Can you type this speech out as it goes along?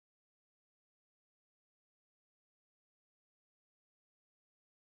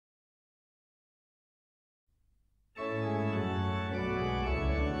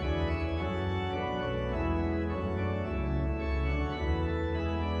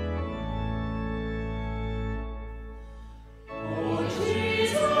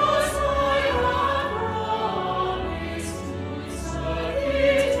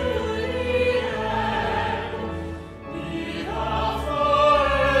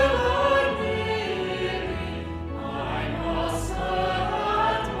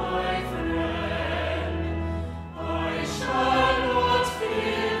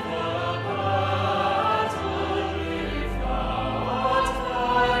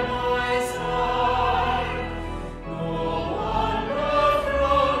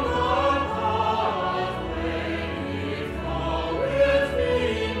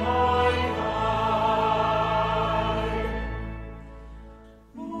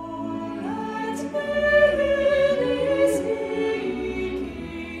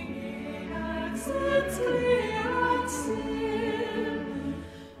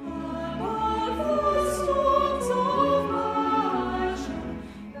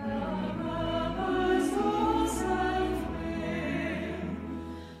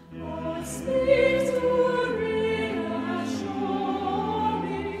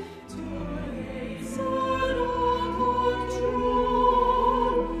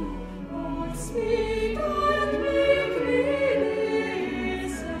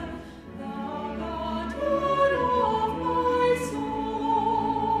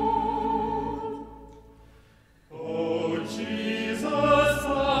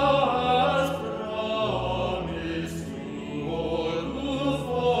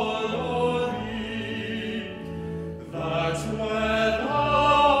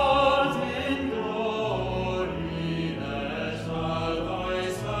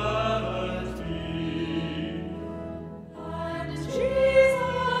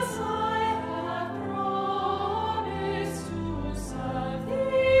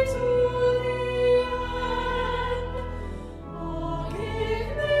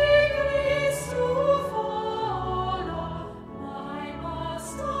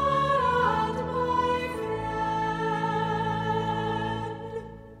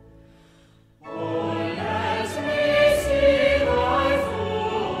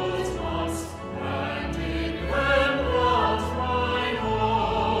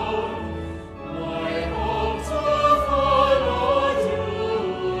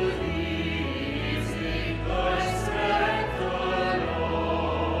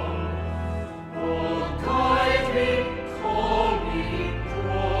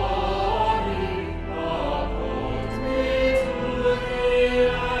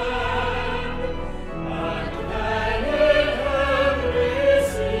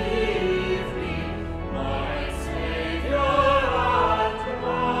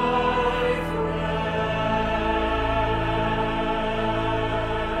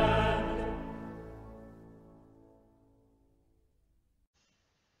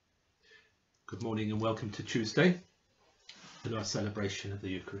Good morning and welcome to Tuesday and our celebration of the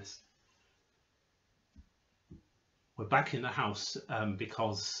Eucharist. We're back in the house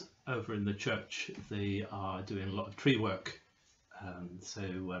because over in the church they are doing a lot of tree work, so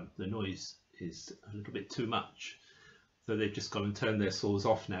the noise is a little bit too much. So they've just gone and turned their saws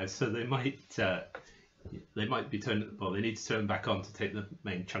off now, so they might be turned, well, they need to turn back on to take the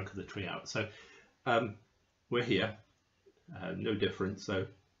main chunk of the tree out. So we're here, no different, so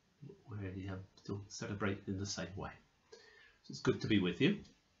we're still celebrating in the same way. So it's good to be with you,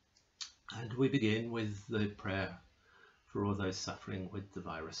 and we begin with the prayer for all those suffering with the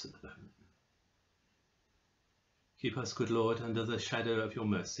virus at the moment. Keep us, good Lord, under the shadow of your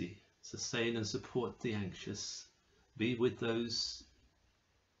mercy. Sustain and support the anxious. Be with those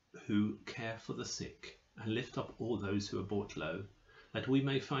who care for the sick, and lift up all those who are brought low, that we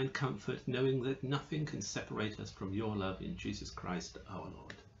may find comfort, knowing that nothing can separate us from your love in Jesus Christ our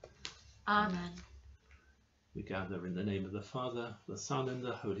Lord. Amen. We gather in the name of the Father, the Son, and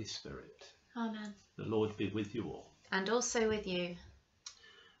the Holy Spirit. Amen. The Lord be with you all. And also with you. And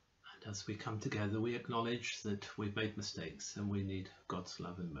as we come together, we acknowledge that we've made mistakes and we need God's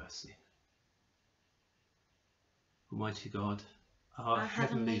love and mercy. Almighty God, our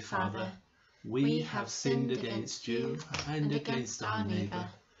Heavenly Father, we have sinned against you and against our neighbour,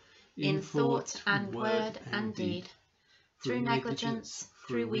 in thought and word and deed, through negligence,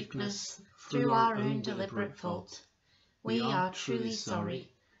 through weakness, through our own deliberate fault. We are truly sorry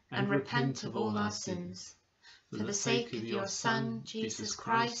and repent of all our sins. For the sake of your Son, Jesus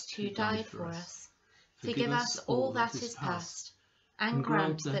Christ, who died for us, forgive us all that is past, and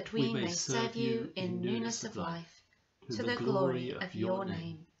grant that we may serve you in newness of life, to the glory of your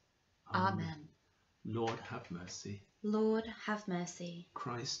name. Amen. Lord, have mercy. Lord, have mercy.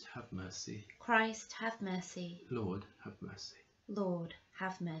 Christ, have mercy. Christ, have mercy. Lord, have mercy. Lord,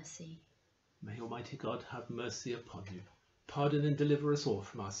 have mercy. May Almighty God have mercy upon you, pardon and deliver us all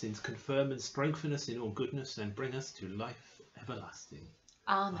from our sins, confirm and strengthen us in all goodness, and bring us to life everlasting.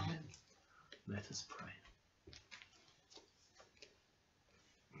 Amen. Amen. Let us pray.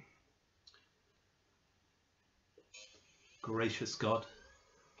 Gracious God,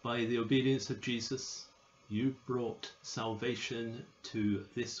 by the obedience of Jesus, you brought salvation to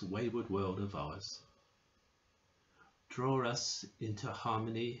this wayward world of ours. Draw us into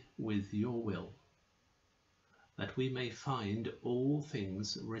harmony with your will, that we may find all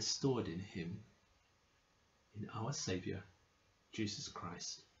things restored in him, in our Saviour, Jesus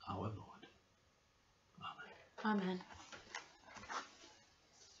Christ, our Lord. Amen. Amen.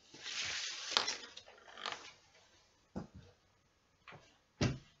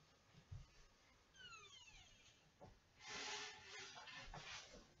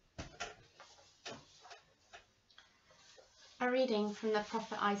 A reading from the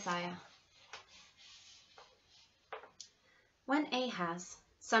prophet Isaiah. When Ahaz,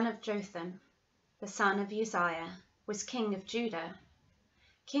 son of Jotham, the son of Uzziah, was king of Judah,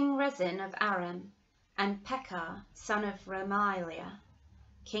 King Rezin of Aram, and Pekah, son of Remaliah,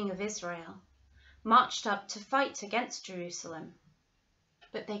 king of Israel, marched up to fight against Jerusalem,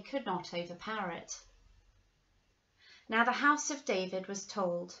 but they could not overpower it. Now the house of David was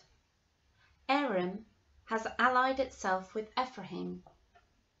told, Aram has allied itself with Ephraim.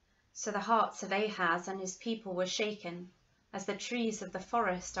 So the hearts of Ahaz and his people were shaken, as the trees of the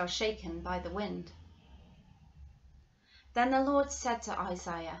forest are shaken by the wind. Then the Lord said to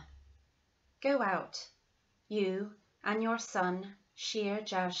Isaiah, Go out, you and your son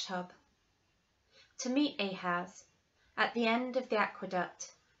Shear-Jashub, to meet Ahaz at the end of the aqueduct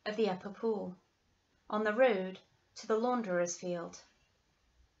of the upper pool, on the road to the launderer's field.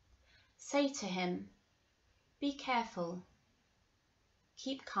 Say to him, Be careful,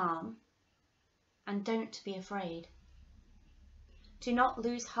 keep calm, and don't be afraid. Do not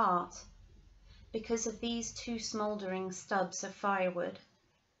lose heart because of these two smouldering stubs of firewood,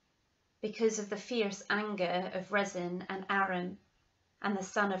 because of the fierce anger of Rezin and Aram and the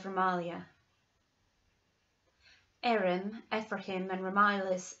son of Remaliah. Aram, Ephraim, and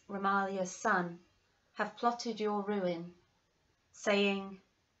Remaliah's son have plotted your ruin, saying,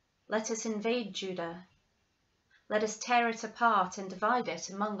 Let us invade Judah. Let us tear it apart and divide it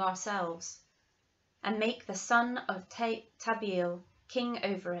among ourselves, and make the son of Tabiel king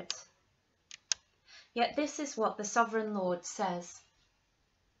over it. Yet this is what the sovereign Lord says.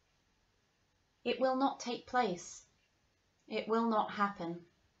 It will not take place. It will not happen.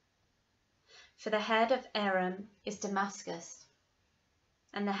 For the head of Aram is Damascus,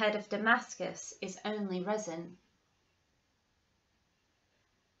 and the head of Damascus is only Rezin.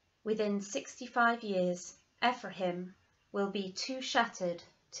 Within 65 years, Ephraim will be too shattered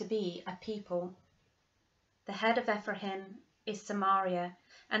to be a people. The head of Ephraim is Samaria,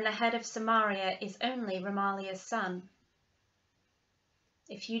 and the head of Samaria is only Remaliah's son.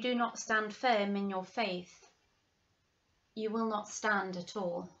 If you do not stand firm in your faith, you will not stand at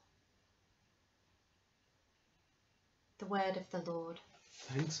all. The word of the Lord.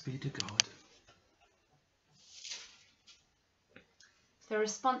 Thanks be to God. The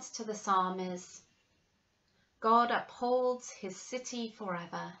response to the psalm is, God upholds his city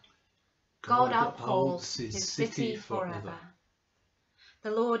forever. God upholds his city forever.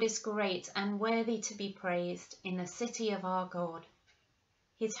 The Lord is great and worthy to be praised in the city of our God.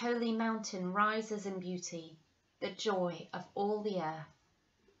 His holy mountain rises in beauty, the joy of all the earth.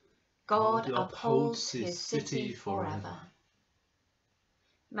 God upholds his city forever.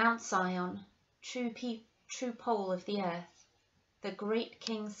 Mount Zion, true pole of the earth, the great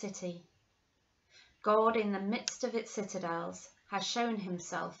King city. God in the midst of its citadels has shown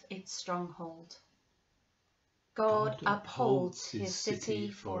himself its stronghold. God upholds his city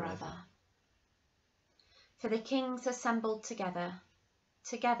forever. For the kings assembled together,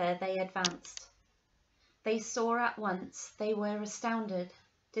 together they advanced. They saw at once, they were astounded,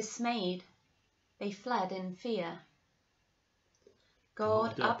 dismayed, they fled in fear.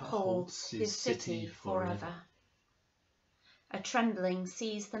 God upholds his city forever. A trembling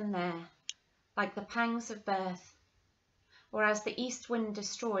seized them there, like the pangs of birth, or as the east wind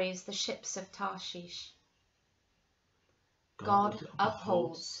destroys the ships of Tarshish. God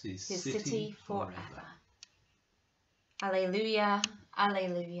upholds his city forever. Alleluia,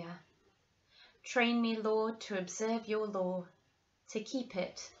 alleluia. Train me, Lord, to observe your law, to keep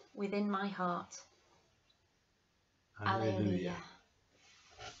it within my heart. Alleluia.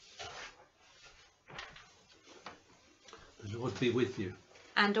 The Lord be with you.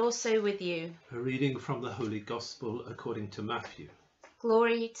 And also with you. A reading from the Holy Gospel according to Matthew.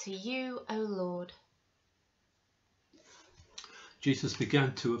 Glory to you, O Lord. Jesus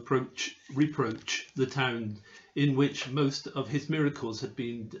began to reproach the town in which most of his miracles had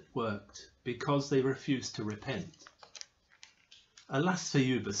been worked, because they refused to repent. Alas for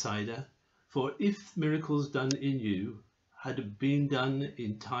you, Bethsaida, for if miracles done in you had been done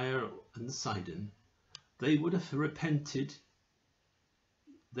in Tyre and Sidon, they would have repented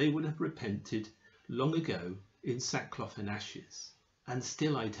long ago in sackcloth and ashes. And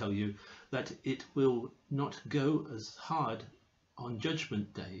still I tell you that it will not go as hard on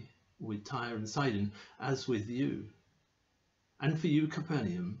Judgment Day with Tyre and Sidon as with you. And for you,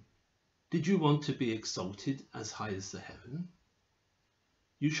 Capernaum, did you want to be exalted as high as the heaven?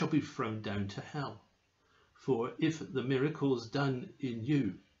 You shall be thrown down to hell. For if the miracles done in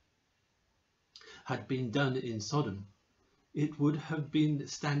you had been done in Sodom, it would have been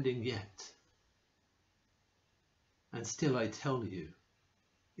standing yet. And still I tell you,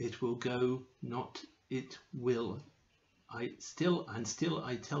 it will go not, it will. Still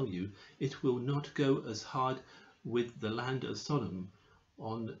I tell you, it will not go as hard with the land of Sodom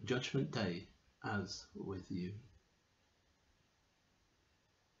on Judgment Day as with you.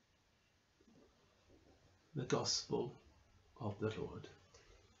 The Gospel of the Lord.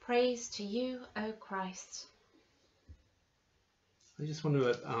 Praise to you, O Christ. I just want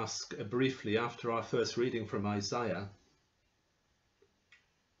to ask briefly, after our first reading from Isaiah,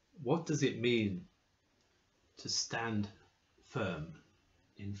 what does it mean to stand firm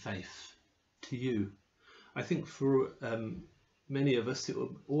in faith to you? I think for many of us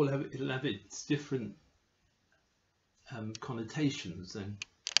it'll have its different connotations. And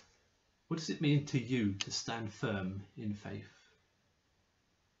what does it mean to you to stand firm in faith?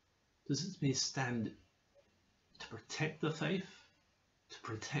 Does it mean stand to protect the faith, to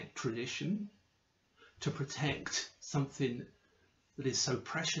protect tradition, to protect something that is so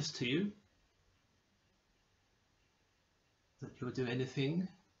precious to you that you'll do anything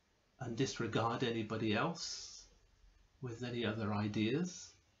and disregard anybody else with any other ideas?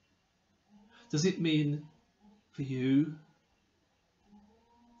 Does it mean for you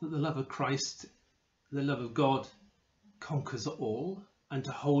that the love of Christ, the love of God, conquers all, and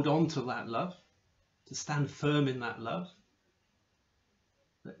to hold on to that love, to stand firm in that love,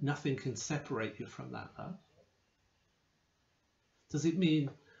 that nothing can separate you from that love? Does it mean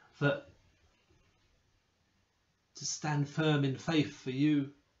that to stand firm in faith for you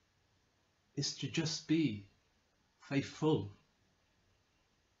is to just be faithful,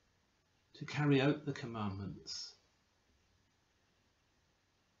 to carry out the commandments,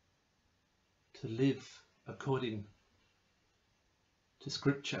 to live according to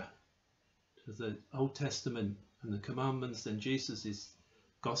Scripture, to the Old Testament and the commandments and Jesus'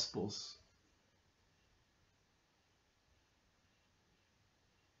 Gospels?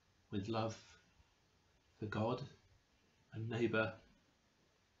 with love for God and neighbour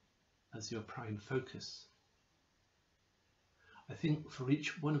as your prime focus. I think for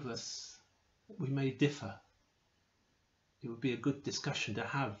each one of us, we may differ. It would be a good discussion to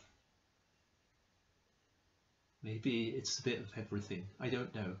have. Maybe it's a bit of everything, I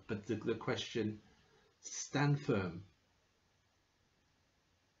don't know, but the question, stand firm.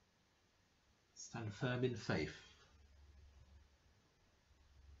 Stand firm in faith.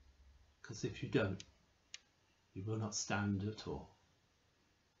 Because if you don't, you will not stand at all.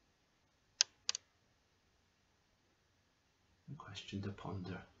 A question to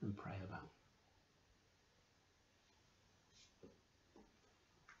ponder and pray about.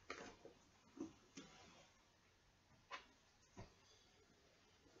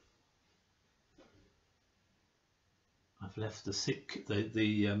 I've left the sick, so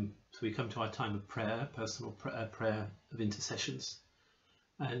we come to our time of prayer, personal prayer of intercessions,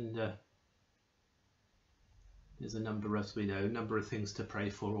 and there's a number, as we know, a number of things to pray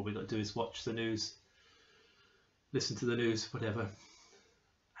for. All we've got to do is watch the news, listen to the news, whatever,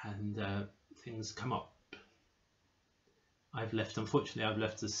 and things come up. Unfortunately, I've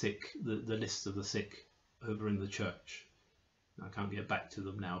left the sick, the list of the sick over in the church. I can't get back to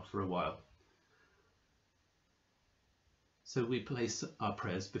them now for a while. So we place our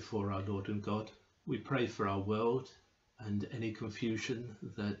prayers before our Lord and God. We pray for our world and any confusion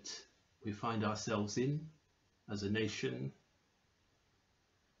that we find ourselves in as a nation,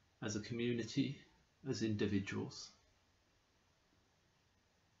 as a community, as individuals.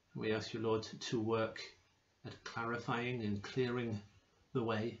 We ask you, Lord, to work at clarifying and clearing the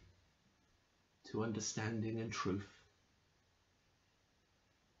way to understanding and truth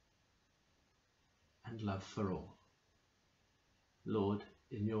and love for all. Lord,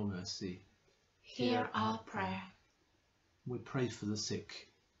 in your mercy, hear our prayer. We pray for the sick,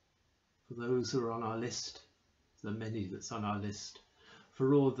 for those who are on our list, the many that's on our list,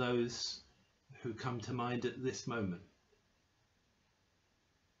 for all those who come to mind at this moment.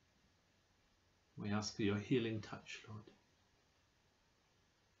 We ask for your healing touch, Lord.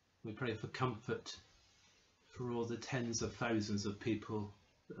 We pray for comfort for all the tens of thousands of people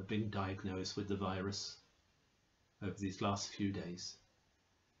that are being diagnosed with the virus over these last few days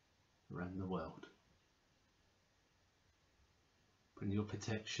around the world. Bring your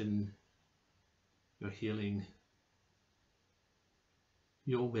protection, your healing,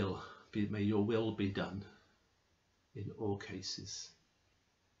 your will, may your will be done in all cases.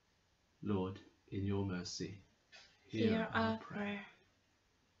 Lord, in your mercy, hear our prayer.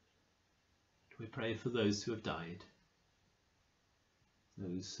 We pray for those who have died,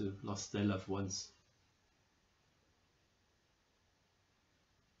 those who have lost their loved ones.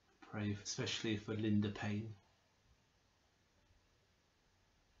 Pray especially for Linda Payne.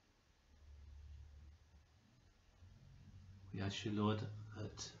 We ask you, Lord,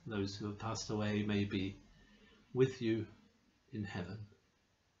 that those who have passed away may be with you in heaven,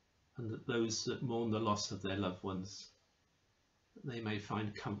 and that those that mourn the loss of their loved ones, that they may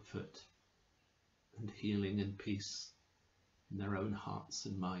find comfort and healing and peace in their own hearts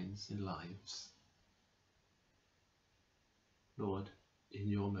and minds and lives. Lord, in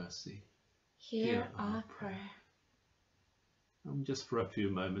your mercy, hear our prayer. And just for a few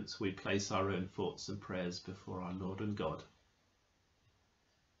moments we place our own thoughts and prayers before our Lord and God.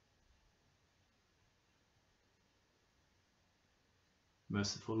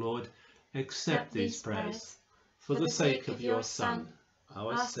 Merciful Lord, accept these prayers for the sake of your Son,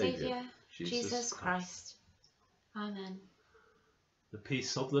 our Saviour, Jesus Christ. Amen. The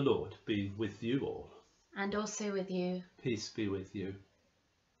peace of the Lord be with you all. And also with you. Peace be with you.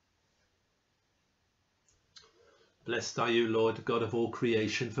 Blessed are you, Lord, God of all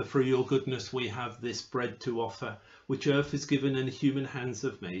creation, for through your goodness we have this bread to offer, which earth has given and human hands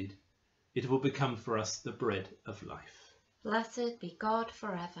have made. It will become for us the bread of life. Blessed be God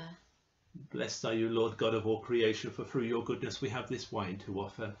forever. Blessed are you, Lord, God of all creation, for through your goodness we have this wine to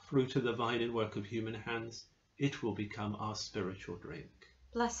offer, fruit of the vine and work of human hands. It will become our spiritual drink.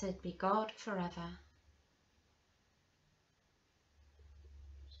 Blessed be God forever.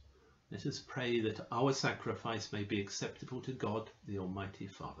 Let us pray that our sacrifice may be acceptable to God, the Almighty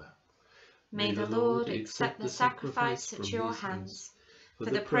Father. May the Lord accept the sacrifice at your hands, for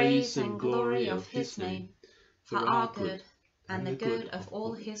the praise and glory of his name, for our good and the good of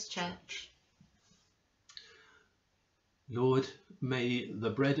all his church. Lord, may the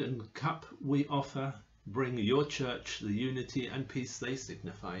bread and cup we offer bring your church the unity and peace they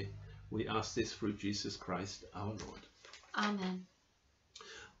signify. We ask this through Jesus Christ our Lord. Amen.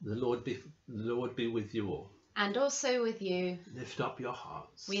 The Lord be with you all. and also with you. Lift up your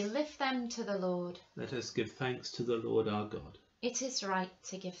hearts. We lift them to the Lord. Let us give thanks to the Lord our God. It is right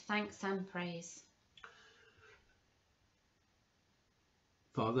to give thanks and praise.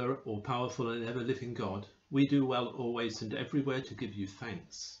 Father, all-powerful and ever-living God, we do well always and everywhere to give you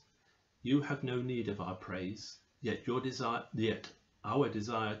thanks. You have no need of our praise, yet our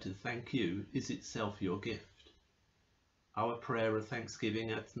desire to thank you is itself your gift. Our prayer of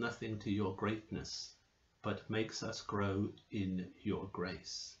thanksgiving adds nothing to your greatness, but makes us grow in your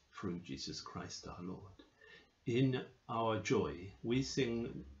grace through Jesus Christ our Lord. In our joy, we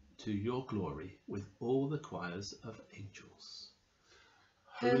sing to your glory with all the choirs of angels.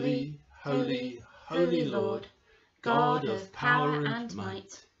 Holy, holy, holy Lord, God of power and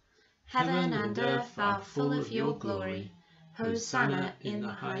might, heaven and earth are full of your glory. Hosanna in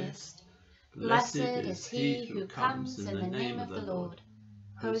the highest. Blessed is he who comes in the name of the Lord.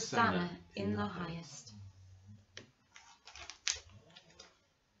 Hosanna in the highest.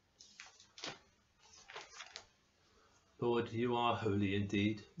 Lord, you are holy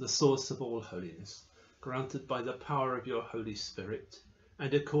indeed, the source of all holiness, granted by the power of your Holy Spirit,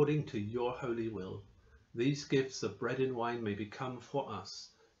 and according to your holy will. These gifts of bread and wine may become for us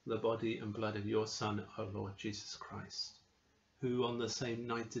the body and blood of your Son, our Lord Jesus Christ, who on the same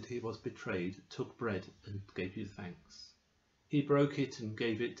night that he was betrayed took bread and gave you thanks. He broke it and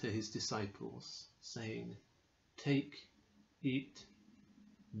gave it to his disciples, saying, "Take, eat,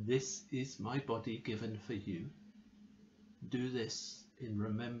 this is my body given for you. Do this in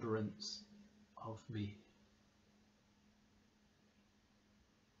remembrance of me."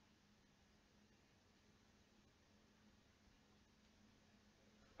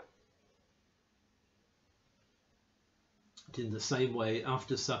 And in the same way,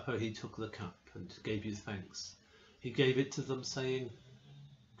 after supper, he took the cup and gave you thanks. He gave it to them, saying,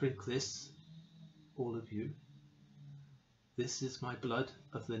 "Drink this, all of you. This is my blood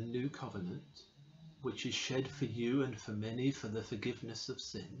of the new covenant, which is shed for you and for many for the forgiveness of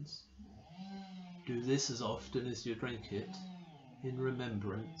sins. Do this as often as you drink it in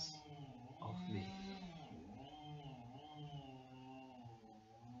remembrance of me."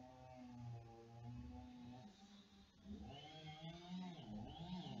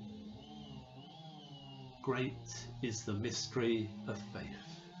 Great is the mystery of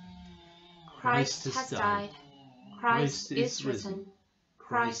faith. Christ has died. Christ is risen.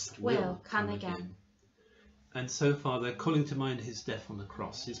 Christ will come again. And so, Father, calling to mind his death on the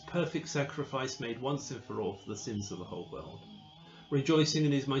cross, his perfect sacrifice made once and for all for the sins of the whole world, rejoicing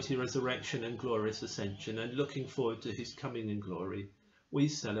in his mighty resurrection and glorious ascension, and looking forward to his coming in glory, we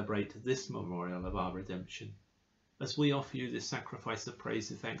celebrate this memorial of our redemption. As we offer you this sacrifice of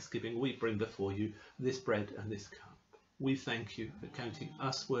praise and thanksgiving, we bring before you this bread and this cup. We thank you for counting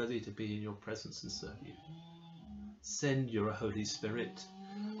us worthy to be in your presence and serve you. Send your Holy Spirit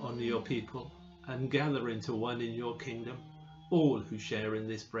on your people and gather into one in your kingdom all who share in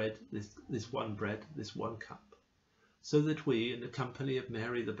this bread, this one cup, so that we, in the company of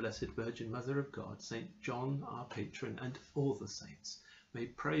Mary, the Blessed Virgin Mother of God, St. John, our patron, and all the saints, may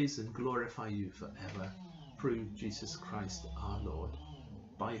praise and glorify you forever, through Jesus Christ our Lord,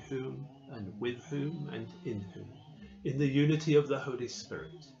 by whom and with whom and in whom, in the unity of the Holy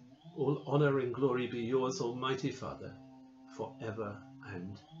Spirit, all honour and glory be yours, Almighty Father, forever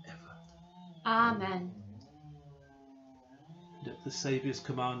and ever. Amen. And at the Saviour's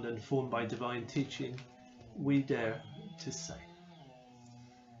command and formed by divine teaching, we dare to say,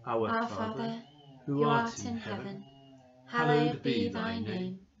 Our Father, who art in heaven, hallowed be thy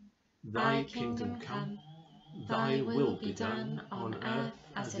name. Thy kingdom come, thy will be done on earth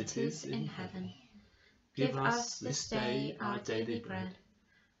as it is in heaven. Give us this day our daily bread,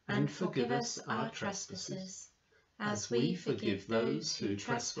 and forgive us our trespasses, as we forgive those who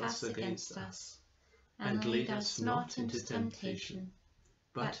trespass against us. And lead us not into temptation,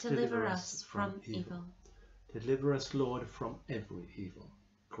 but deliver us from evil. Deliver us, Lord, from every evil.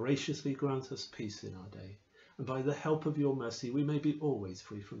 Graciously grant us peace in our day, and by the help of your mercy we may be always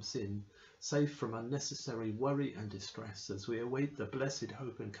free from sin, safe from unnecessary worry and distress, as we await the blessed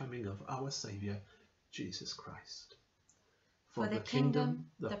hope and coming of our Saviour, Jesus Christ. For the kingdom,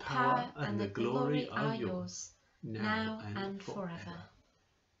 the power, and the glory are yours, now and forever.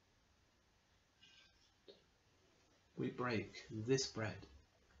 We break this bread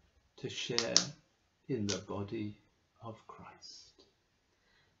to share in the body of Christ.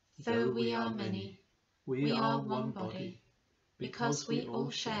 Though we are many, we are one body, because we all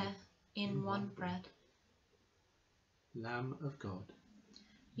share in one bread. Lamb of God,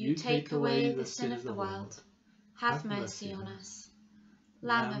 you take away the sin of the world, have mercy on us.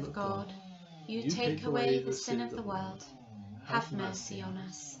 Lamb of God, You take away the sin of the world. Have mercy on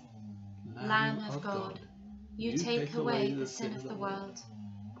us. Lamb of God, you take away the sin of the world.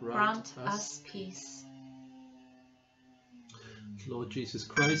 Grant us peace. Lord Jesus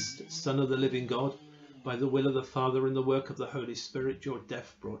Christ, Son of the living God, by the will of the Father and the work of the Holy Spirit, your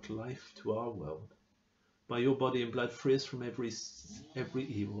death brought life to our world. By your body and blood, free us from every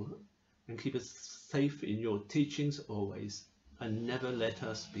evil, and keep us safe in your teachings always, and never let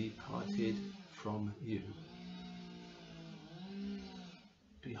us be parted from you.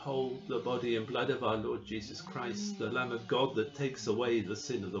 Behold the body and blood of our Lord Jesus Christ, the Lamb of God that takes away the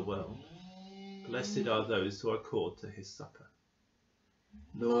sin of the world. Blessed are those who are called to his supper.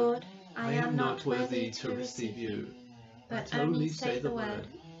 Lord, I am not worthy to receive you, but only say the word,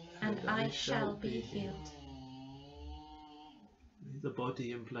 and I shall be healed. May the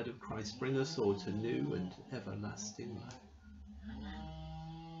body and blood of Christ bring us all to new and everlasting life.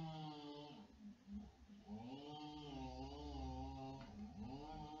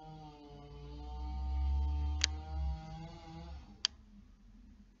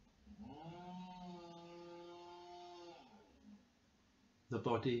 The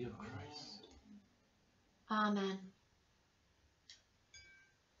body of Christ. Amen.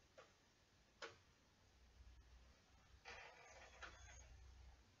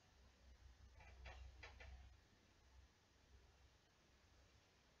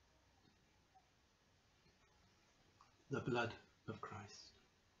 The blood of Christ.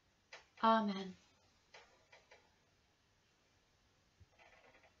 Amen.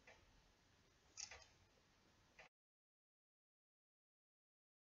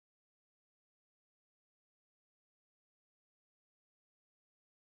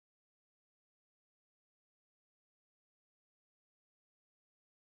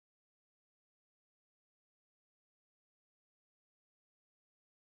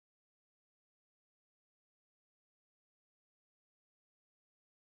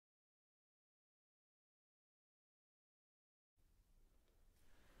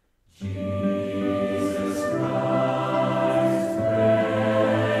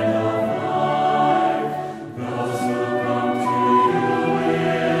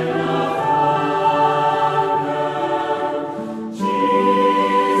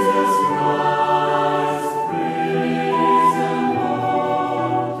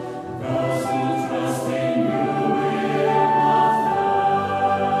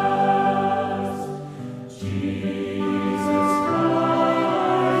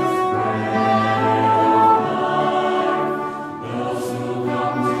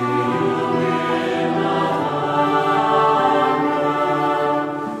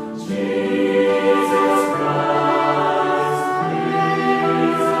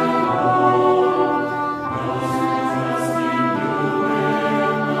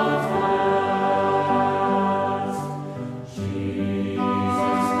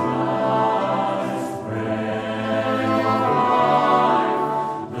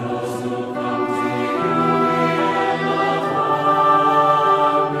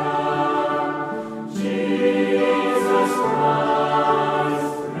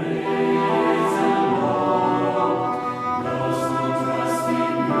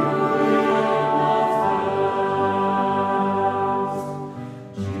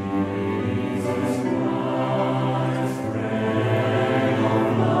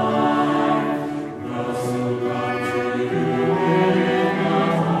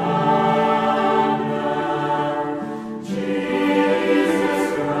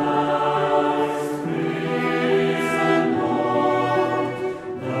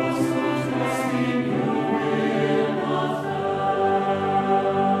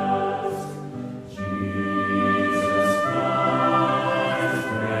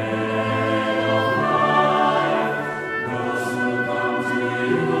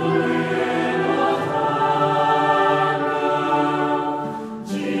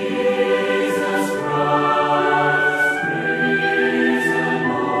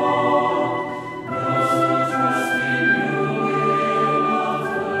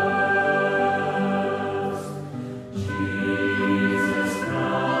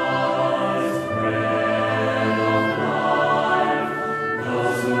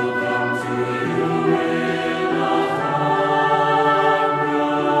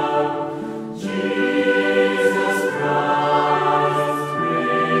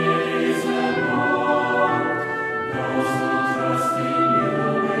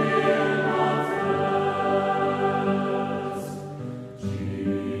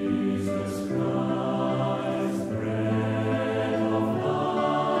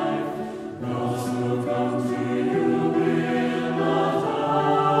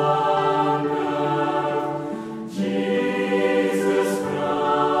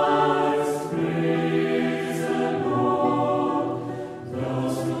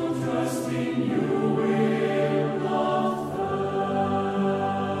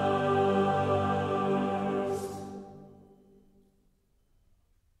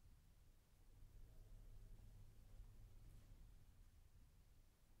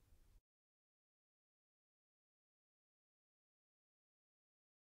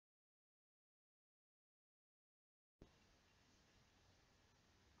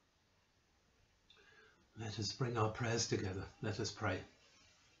 Let us bring our prayers together. Let us pray.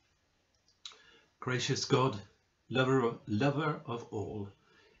 Gracious God, lover of all,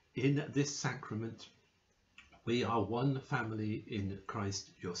 in this sacrament we are one family in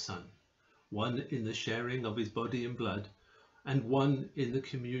Christ your Son, one in the sharing of his body and blood, and one in the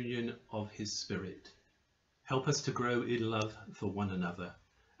communion of his Spirit. Help us to grow in love for one another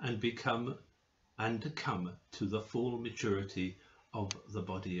and come to the full maturity of the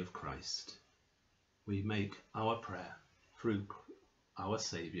body of Christ. We make our prayer through our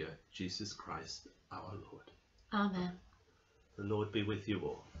Saviour, Jesus Christ, our Lord. Amen. The Lord be with you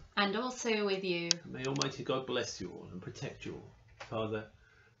all. And also with you. May Almighty God bless you all and protect you all, Father,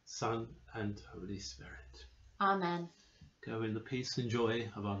 Son, and Holy Spirit. Amen. Go in the peace and joy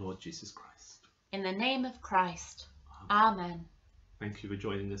of our Lord Jesus Christ. In the name of Christ. Amen. Thank you for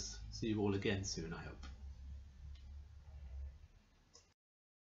joining us. See you all again soon, I hope.